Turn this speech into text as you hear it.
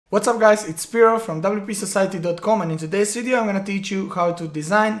What's up guys, it's Spiro from wpsociety.com, and in today's video I'm going to teach you how to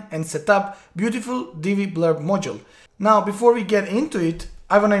design and set up beautiful Divi Blurb module. Now before we get into it,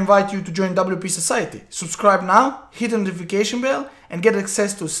 I want to invite you to join WP Society. Subscribe now, hit the notification bell and get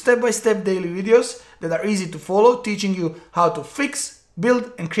access to step-by-step daily videos that are easy to follow, teaching you how to fix,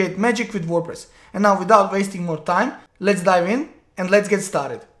 build and create magic with WordPress. And now without wasting more time, let's dive in and let's get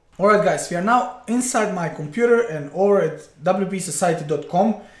started. Alright guys, we are now inside my computer and over at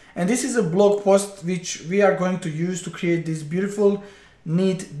wpsociety.com. And this is a blog post which we are going to use to create this beautiful,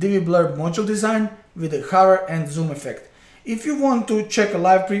 neat Divi Blurb module design with a hover and zoom effect. If you want to check a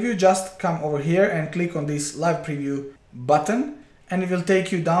live preview, just come over here and click on this live preview button and it will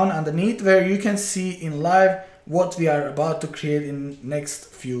take you down underneath where you can see in live what we are about to create in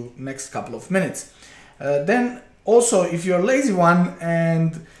next couple of minutes. Then also, if you're a lazy one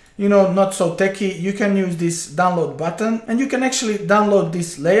and not so techy, you can use this download button and you can actually download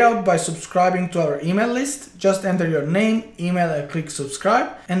this layout by subscribing to our email list. Just enter your name, email and click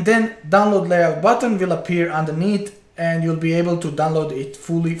subscribe, and then download layout button will appear underneath and you'll be able to download it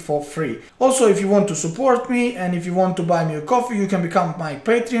fully for free. Also, if you want to support me and if you want to buy me a coffee, you can become my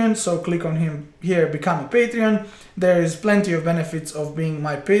Patreon. So click on here, become a Patreon. There is plenty of benefits of being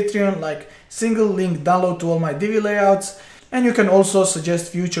my Patreon, like single link download to all my Divi layouts. And you can also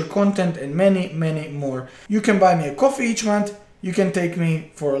suggest future content and many more. You can buy me a coffee each month, you can take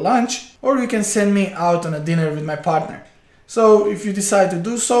me for a lunch, or you can send me out on a dinner with my partner. So if you decide to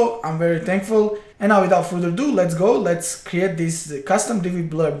do so, I'm very thankful. And now without further ado, let's create this custom Divi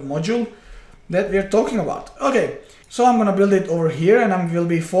Blurb module that we're talking about. Okay, so I'm gonna build it over here and I will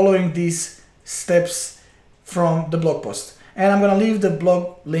be following these steps from the blog post. And I'm gonna leave the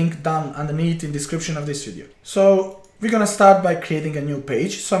blog link down underneath in the description of this video. So we're gonna start by creating a new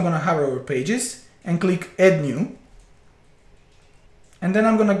page. So I'm gonna hover over pages and click add new. And then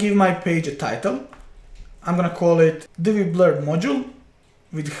I'm gonna give my page a title. I'm gonna call it Divi Blurb Module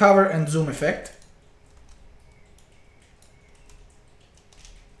with hover and zoom effect.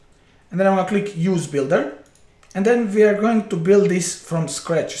 And then I'm gonna click use builder. And then we are going to build this from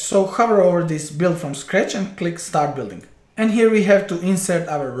scratch. So hover over this build from scratch and click start building. And here we have to insert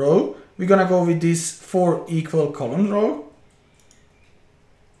our row. We're gonna go with this 4 equal column row.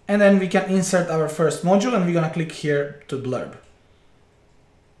 And then we can insert our first module and we're gonna click here to blurb.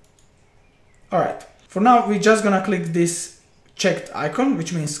 Alright, for now we're just gonna click this checked icon,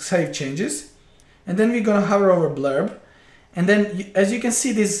 which means save changes. And then we're gonna hover over blurb. And then as you can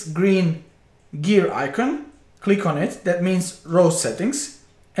see this green gear icon, click on it. That means row settings.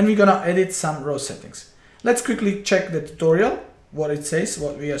 And we're gonna edit some row settings. Let's quickly check the tutorial, what it says,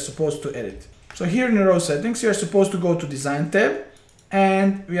 what we are supposed to edit. So here in the row settings, we are supposed to go to design tab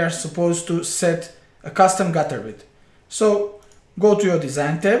and we are supposed to set a custom gutter width. So go to your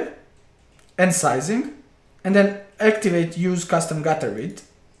design tab and sizing and then activate use custom gutter width.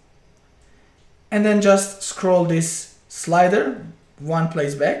 And then just scroll this slider one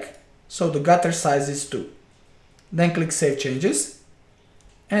place back so the gutter size is 2. Then click save changes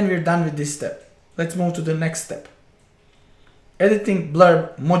and we're done with this step. Let's move to the next step. Editing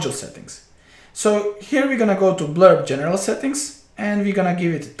blurb module settings. So here we're gonna go to blurb general settings and we're gonna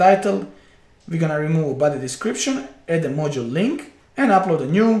give it a title. We're gonna remove a body description, add a module link and upload a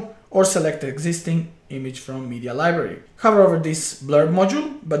new or select an existing image from media library. Hover over this blurb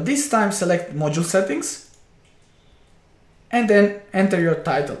module, but this time select module settings and then enter your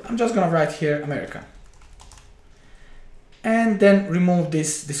title. I'm just gonna write here America. And then remove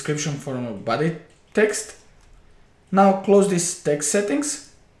this description from a body text. Now close this text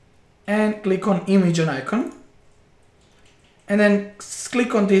settings and click on image and icon. And then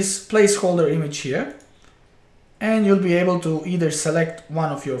click on this placeholder image here. And you'll be able to either select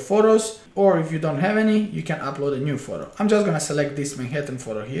one of your photos, or if you don't have any, you can upload a new photo. I'm just gonna select this Manhattan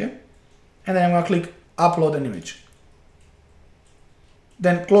photo here. And then I'm gonna click upload an image.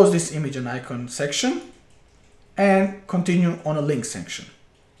 Then close this image and icon section and continue on a link section.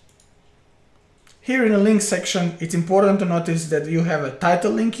 Here in the link section, it's important to notice that you have a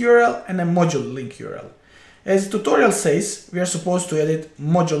title link URL and a module link URL. As the tutorial says, we are supposed to edit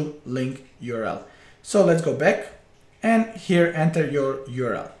module link URL. So let's go back and here enter your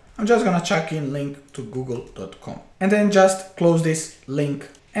URL. I'm just gonna chuck in link to google.com and then just close this link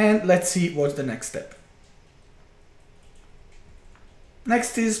and let's see what's the next step.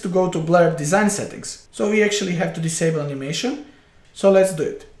 Next is to go to blurb design settings. So we actually have to disable animation. So let's do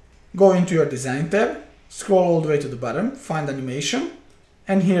it. Go into your design tab, scroll all the way to the bottom, find animation,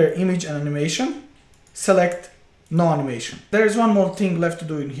 and here image and animation, select no animation. There is one more thing left to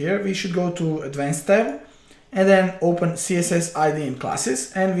do in here. We should go to advanced tab and then open CSS ID and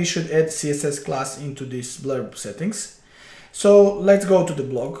classes, and we should add CSS class into this blurb settings. So let's go to the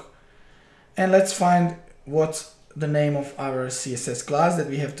blog and let's find what's the name of our CSS class that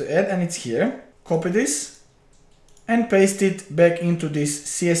we have to add, and it's here. Copy this and paste it back into this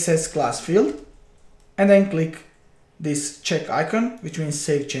CSS class field, and then click this check icon, which means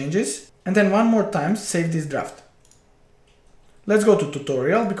save changes, and then one more time save this draft. Let's go to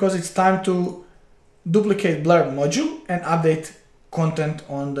tutorial because it's time to duplicate blurb module and update content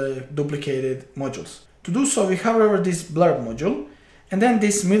on the duplicated modules. To do so, we hover over this blurb module, and then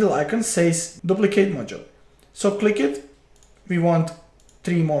this middle icon says duplicate module. So click it. We want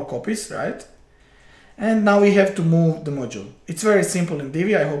 3 more copies, right? And now we have to move the module. It's very simple in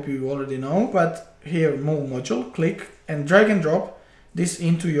Divi, I hope you already know, but here, move module, click and drag and drop this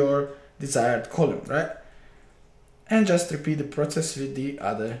into your desired column, right? And just repeat the process with the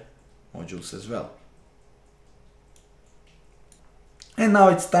other modules as well. And now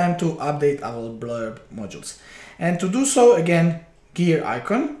it's time to update our blurb modules. And to do so, again, gear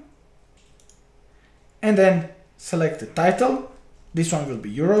icon, and then select the title. This one will be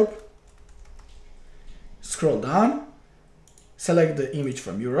Europe. Scroll down, select the image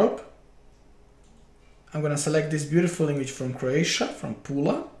from Europe. I'm gonna select this beautiful image from Croatia, from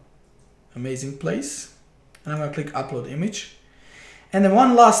Pula, amazing place. And I'm gonna click upload image. And then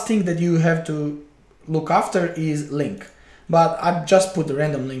one last thing that you have to look after is link. But I've just put the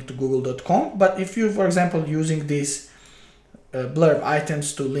random link to google.com. But if you, for example, using these blurb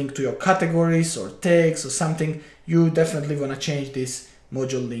items to link to your categories or tags or something, you definitely want to change this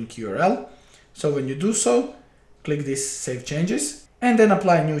module link URL. So when you do so, click this save changes and then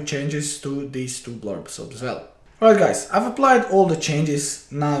apply new changes to these 2 blurbs as well. Alright guys, I've applied all the changes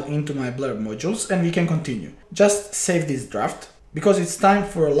now into my blurb modules and we can continue. Just save this draft because it's time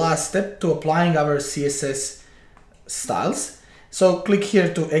for a last step to applying our CSS styles. So click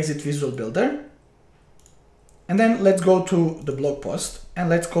here to exit Visual Builder, and then let's go to the blog post and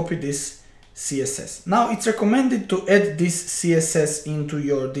let's copy this CSS. Now it's recommended to add this CSS into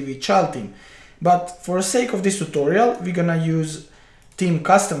your Divi child theme, but for the sake of this tutorial we're gonna use theme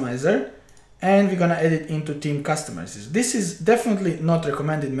customizer and we're gonna add it into theme customizers. This is definitely not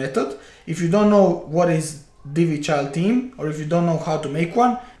recommended method. If you don't know what is Divi child theme, or if you don't know how to make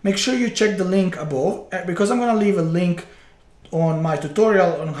one, make sure you check the link above because I'm gonna leave a link on my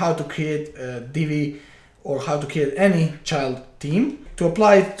tutorial on how to create a Divi or how to create any child theme. To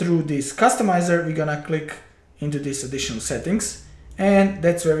apply it through this customizer, we're gonna click into this additional settings, and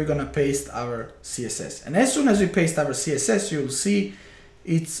that's where we're gonna paste our CSS. And as soon as we paste our CSS, you'll see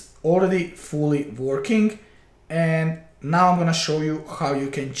it's already fully working. And now I'm gonna show you how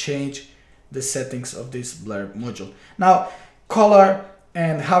you can change the settings of this blurb module. Now, color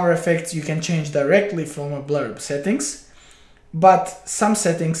and hover effects you can change directly from a blurb settings, but some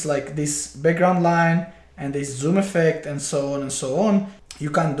settings like this background line and this zoom effect and so on, you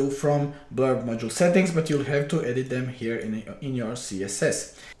can do from blurb module settings, but you'll have to edit them here in your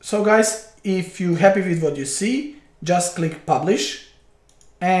CSS. So guys, if you're happy with what you see, just click publish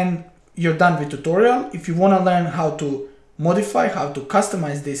and you're done with tutorial. If you want to learn how to modify, how to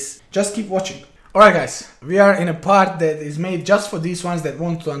customize this, just keep watching. Alright guys, we are in a part that is made just for these ones that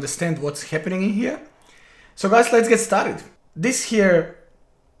want to understand what's happening in here. So guys, let's get started. This here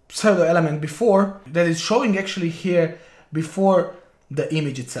pseudo element before that is showing actually here before the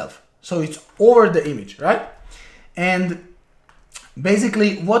image itself. So it's over the image, right? And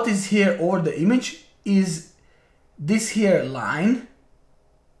basically what is here over the image is this here line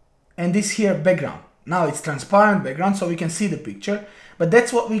and this here background. Now it's transparent background so we can see the picture, but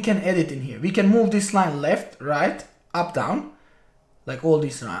that's what we can edit in here. We can move this line left, right, up, down, like all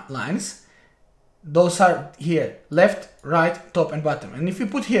these lines. Those are here, left, right, top and bottom. And if you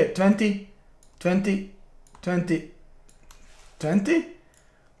put here 20, 20, 20, 20,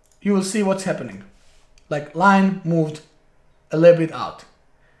 you will see what's happening. Like line moved a little bit out.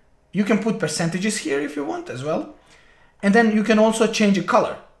 You can put percentages here if you want as well. And then you can also change a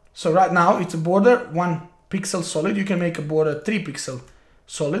color. So right now it's a border 1 pixel solid. You can make a border 3 pixel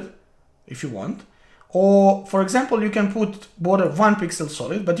solid if you want. Or for example, you can put border 1 pixel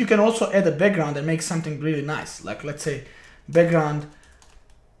solid, but you can also add a background and make something really nice. Like let's say background,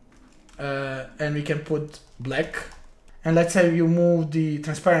 and we can put black. And let's say you move the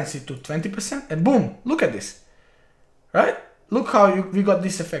transparency to 20% and boom, look at this, right? Look how we got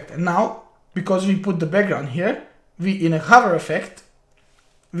this effect. And now, because we put the background here, we in a hover effect,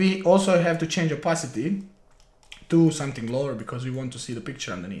 we also have to change opacity to something lower because we want to see the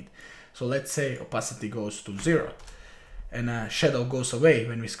picture underneath. So let's say opacity goes to 0 and shadow goes away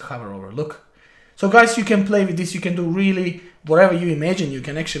when we hover over. Look. So guys, you can play with this, you can do really whatever you imagine, you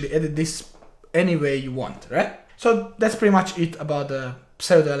can actually edit this any way you want, right? So that's pretty much it about the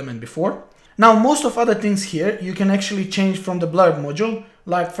pseudo element before. Now most of other things here you can actually change from the blurb module.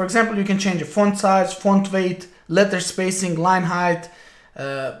 Like for example, you can change the font size, font weight, letter spacing, line height,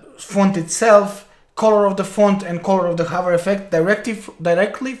 font itself, color of the font and color of the hover effect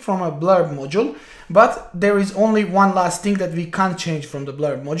directly from a blurb module. But there is only one last thing that we can't change from the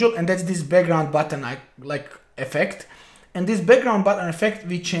blurb module, and that's this background button like effect. And this background button effect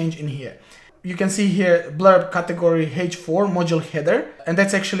we change in here. You can see here blurb category H4 module header, and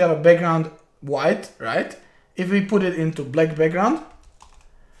that's actually our background white, right? If we put it into black background,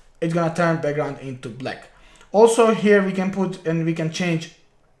 it's gonna turn background into black. Also here we can put and we can change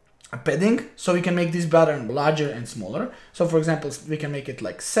a padding, so we can make this button larger and smaller. So for example, we can make it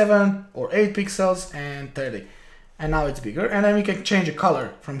like 7 or 8 pixels and 30, and now it's bigger. And then we can change a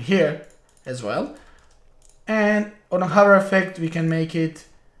color from here as well. And on a hover effect, we can make it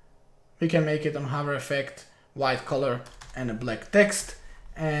on hover effect white color and a black text.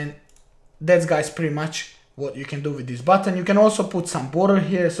 And that's guys pretty much what you can do with this button. You can also put some border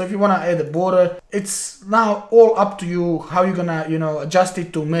here. So if you want to add a border, it's now all up to you how you're gonna, adjust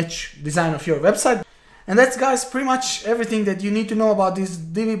it to match design of your website. And that's guys pretty much everything that you need to know about this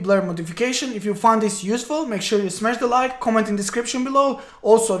Divi Blurb modification. If you found this useful, make sure you smash the like, comment in the description below.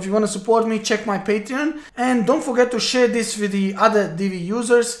 Also, if you want to support me, check my Patreon. And don't forget to share this with the other Divi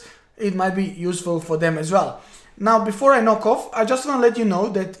users. It might be useful for them as well. Now, before I knock off, I just want to let you know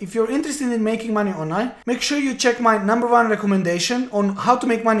that if you're interested in making money online, make sure you check my #1 recommendation on how to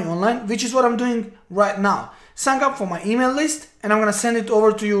make money online, which is what I'm doing right now. Sign up for my email list and I'm going to send it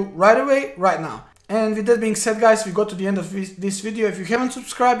over to you right away, right now. And with that being said guys, we got to the end of this video. If you haven't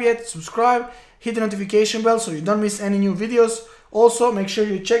subscribed yet, subscribe, hit the notification bell so you don't miss any new videos. Also, make sure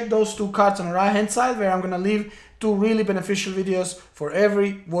you check those 2 cards on the right hand side where I'm going to leave 2 really beneficial videos for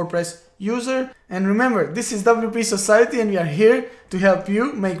every WordPress user. And remember, this is WP Society and we are here to help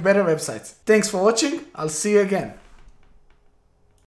you make better websites. Thanks for watching. I'll see you again.